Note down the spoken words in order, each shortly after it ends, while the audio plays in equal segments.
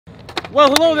Well,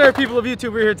 hello there, people of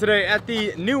YouTube. We're here today at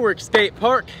the Newark Skate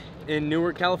Park in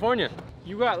Newark, California.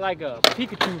 You got like a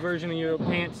Pikachu version of your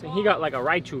pants, and he got like a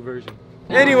Raichu version.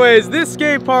 Anyways, this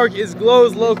skate park is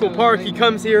Glow's local park. He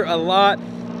comes here a lot,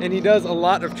 and he does a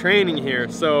lot of training here.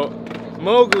 So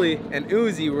Mowgli and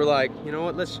Uzi were like, you know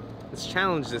what? Let's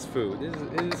challenge this fool.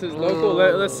 This is local.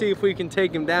 Let's see if we can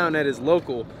take him down at his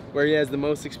local, where he has the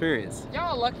most experience.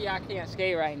 Y'all lucky I can't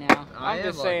skate right now. I'm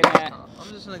just saying that. I'm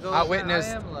just gonna go. I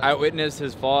witnessed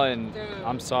his fall, and Dude.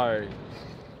 I'm sorry.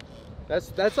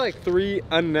 That's like 3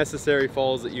 unnecessary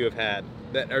falls that you have had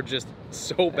that are just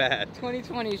so bad.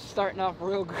 2020 is starting off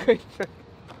real good.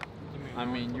 I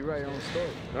mean, you write your own story.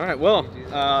 All right, well,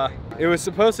 it was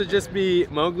supposed to just be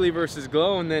Mowgli versus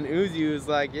Glow, and then Uzi was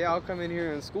like, yeah, I'll come in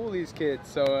here and school these kids,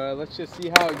 so let's just see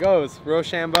how it goes.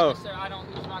 Rochambeau. Sir, I don't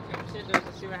use rock, paper, scissors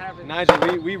to see what happens. Nigel,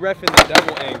 we reffing the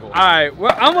double angle. All right,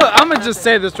 well, I'm gonna just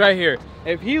say this right here.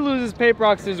 If he loses paper,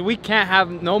 rock, scissors, we can't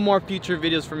have no more future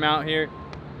videos from out here.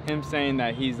 Him saying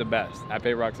that he's the best at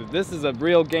paper, rock, scissors. This is a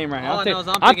real game right now.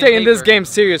 I'm taking this game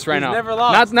serious right now. Never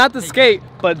lost. Not the skate,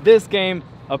 but this game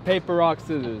of paper, rock,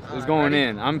 scissors is going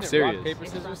in. I'm serious. Rock, paper,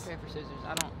 It's scissors? rock, paper, scissors.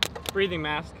 I don't. Breathing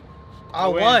mask. I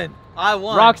won.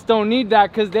 Rocks don't need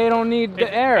that because they don't need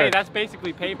the air. Hey, that's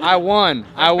basically paper. I won.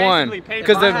 basically paper.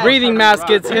 Because the Wow. breathing mask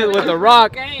gets hit with a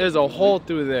rock, Game. there's a hole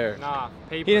through there. Nah,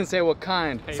 paper. He didn't say what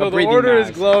kind. So A the breathing order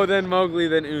mask. is Glow, then Mowgli,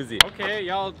 then Uzi. Okay,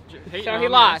 y'all hate So on he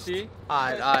me, lost. I see.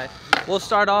 Alright. We'll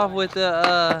start off with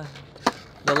the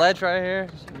ledge right here.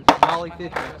 Nollie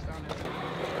 50.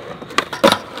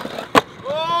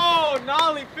 Oh,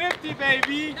 Nollie 50,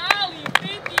 baby! Nollie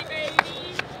 50, baby!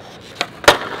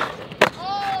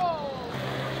 Oh!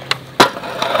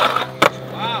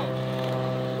 Wow.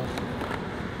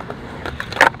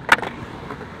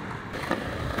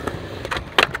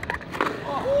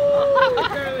 Oh,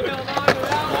 barely held on to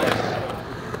that one.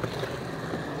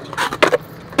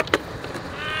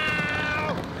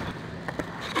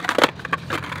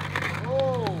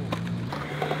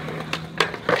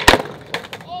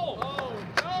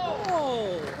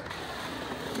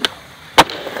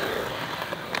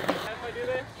 If I do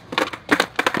this, I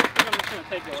think I'm just gonna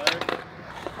take the letter.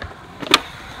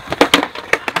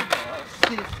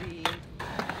 Sissy.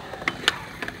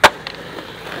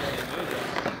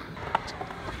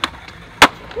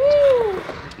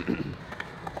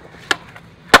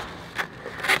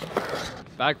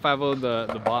 Back 5-0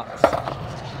 the box.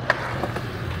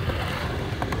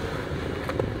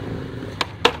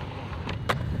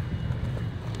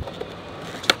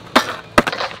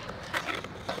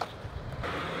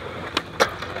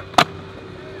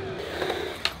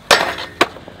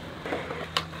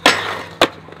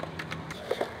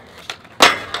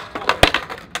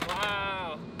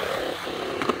 Wow.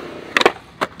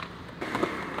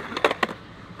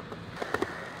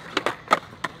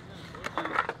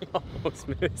 Almost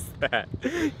missed that.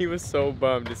 He was so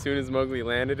bummed. As soon as Mowgli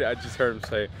landed, I just heard him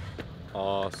say,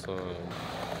 awesome.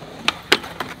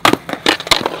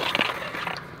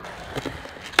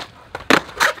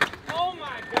 Oh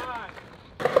my God.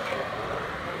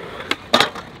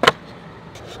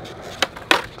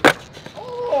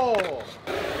 Oh!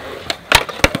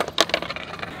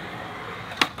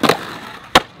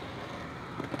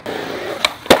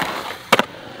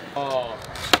 Oh.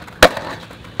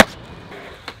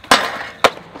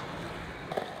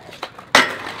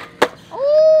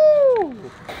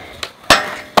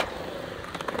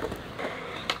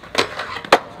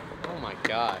 Oh my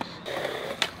gosh.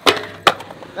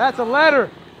 That's a letter.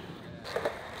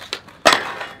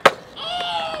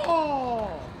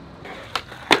 Oh!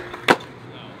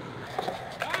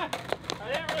 I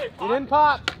didn't really You pop. didn't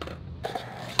pop.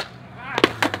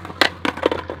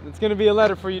 It's gonna be a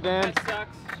letter for you, Dan. That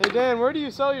sucks. Hey Dan, where do you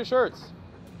sell your shirts?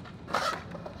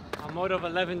 On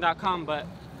motive11.com, but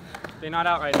they're not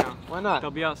out right now. Why not? They'll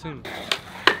be out soon.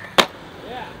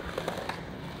 Yeah.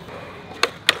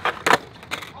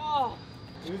 Oh.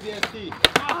 Uzi ST.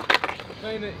 Ah.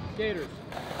 Playing the Gators.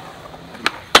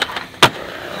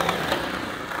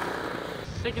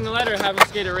 Taking the letter, haven't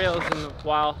skated rails in a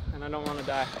while, and I don't want to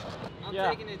die. I'm Yeah.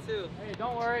 taking it too. Hey,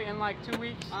 don't worry. In like 2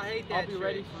 weeks, I hate that I'll be trick.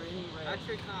 ready for any rail. That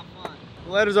trick's not fun.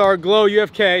 The letters are Glow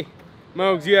UFK,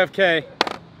 Mogs UFK,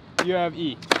 you have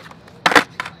E.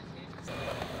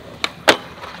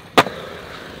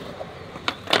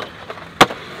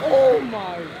 Oh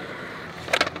my!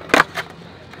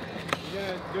 You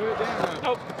gonna do it, Dan?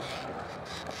 Nope.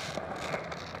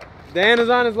 Dan is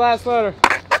on his last letter.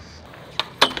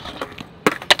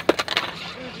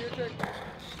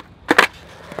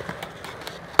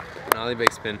 Nollie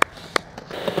big spin.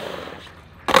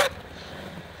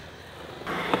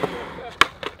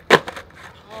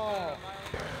 Oh,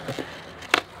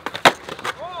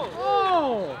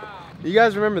 You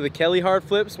guys remember the Kelly hard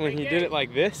flips when he did it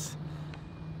like this?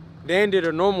 Dan did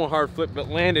a normal hard flip but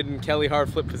landed in Kelly hard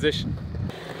flip position.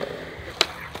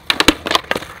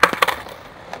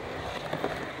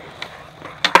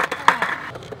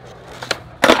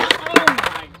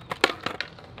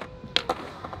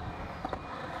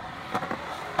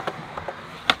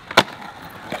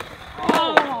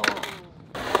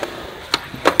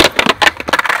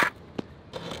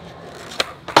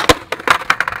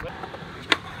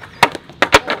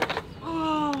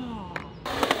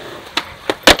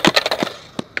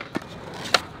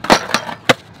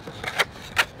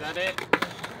 It.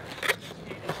 Was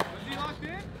he locked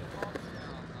in?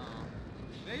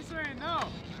 They say no.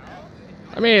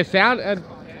 I mean, it sounded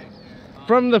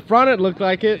from the front. It looked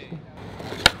like it.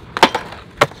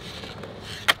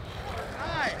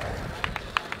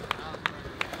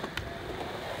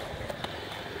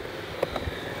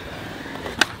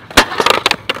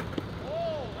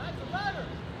 Oh, that's a letter.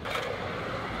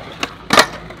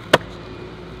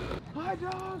 Hi,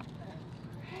 dog.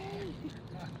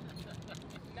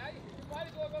 Might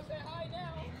as well go say hi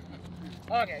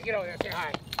now. Okay, get over there, say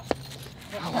hi.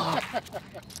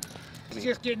 He's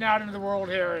just getting out into the world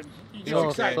here and he's just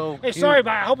excited. so Hey, sorry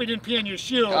about it. I hope he didn't pee in your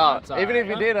shoe. Even if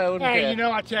he did, I wouldn't Hey, care. you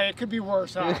know, I tell you, it could be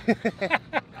worse, huh?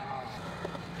 That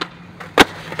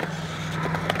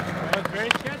was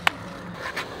great catch.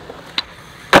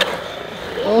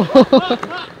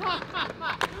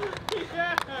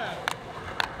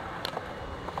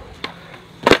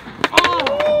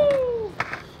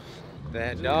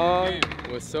 That dog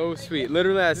was so sweet.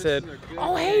 Literally, I said,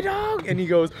 "Oh, hey, dog," and he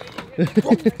goes,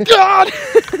 "Oh, God!"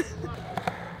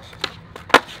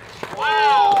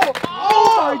 Wow!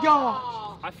 Oh my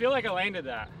God! I feel like I landed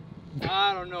that.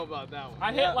 I don't know about that one.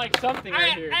 I hit like something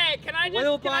right here. Hey, can I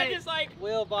just like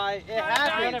Will bite. It Run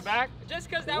happens. it back. just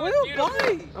because that was Will beautiful.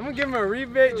 bite. I'm gonna give him a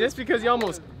rebate just because he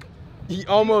almost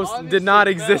did not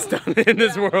exist in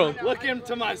this world. Look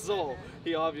into my soul.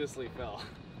 He obviously fell.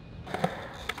 See,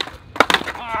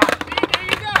 there you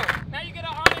go. Now you get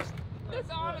an honest. That's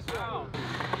an honest one.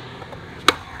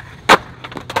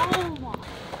 Oh my.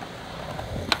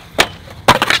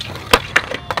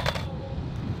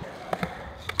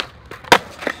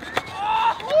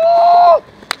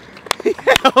 He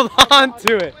held on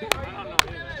to it.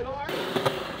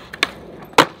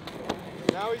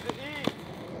 Now he's an E.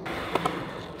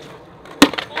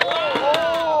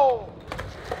 Oh!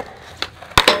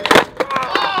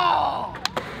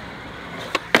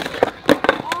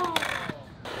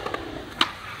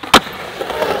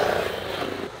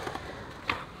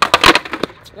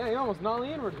 Yeah, he almost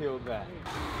nollie inward heeled that.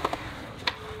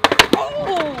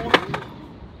 Oh!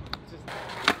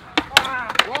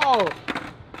 Whoa!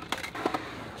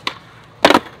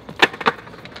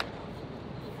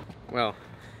 Well,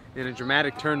 in a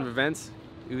dramatic turn of events,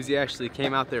 Uzi actually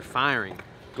came out there firing.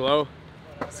 Glow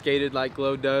skated like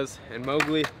Glow does, and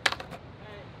Mowgli.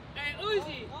 Hey,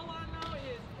 Uzi. All I know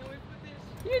is, can we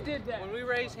put this? You did that. When we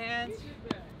raise hands,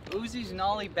 Uzi's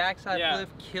nollie backside Yeah. flip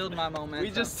killed my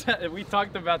momentum. We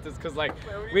talked about this because like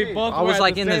we both. I were was at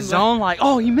like the in the same zone, like,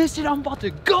 oh, he missed it. I'm about to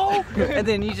go. And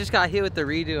then he just got hit with the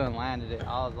redo and landed it.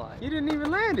 I was like, He didn't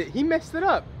even land it. He messed it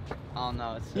up. oh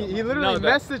no, it's He still literally No,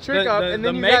 messed the trick up, and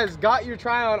then you make- guys got your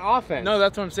try on offense. No,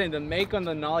 that's what I'm saying. The make on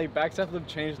the nollie backside flip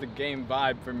changed the game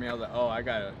vibe for me. I was like, oh, I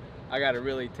gotta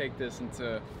really take this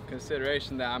into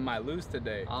consideration that I might lose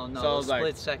today. Oh no, So I was split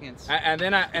like, seconds. and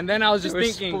then I was just There were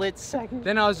thinking. split seconds.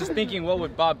 Then I was just thinking, what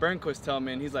would Bob Burnquist tell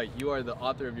me? And he's like, you are the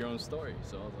author of your own story.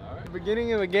 So I was like, all right. At the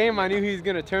beginning of the game, I knew he was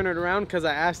gonna turn it around because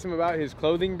I asked him about his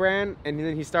clothing brand, and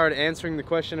then he started answering the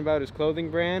question about his clothing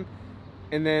brand,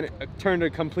 and then turned a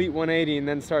complete 180, and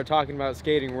then started talking about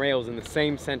skating rails in the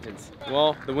same sentence.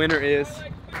 Well, the winner is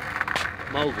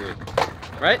Mowgli,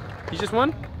 right? He just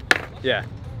won? Yeah.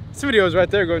 This video is right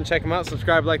there. Go ahead and check him out.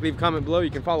 Subscribe, like, leave a comment below. You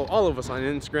can follow all of us on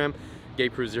Instagram.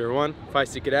 GateCrew01,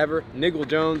 Feisty Cadaver, Niggle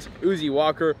Jones, Uzi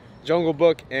Walker, Jungle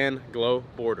Book, and Glow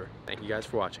Border. Thank you guys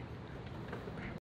for watching.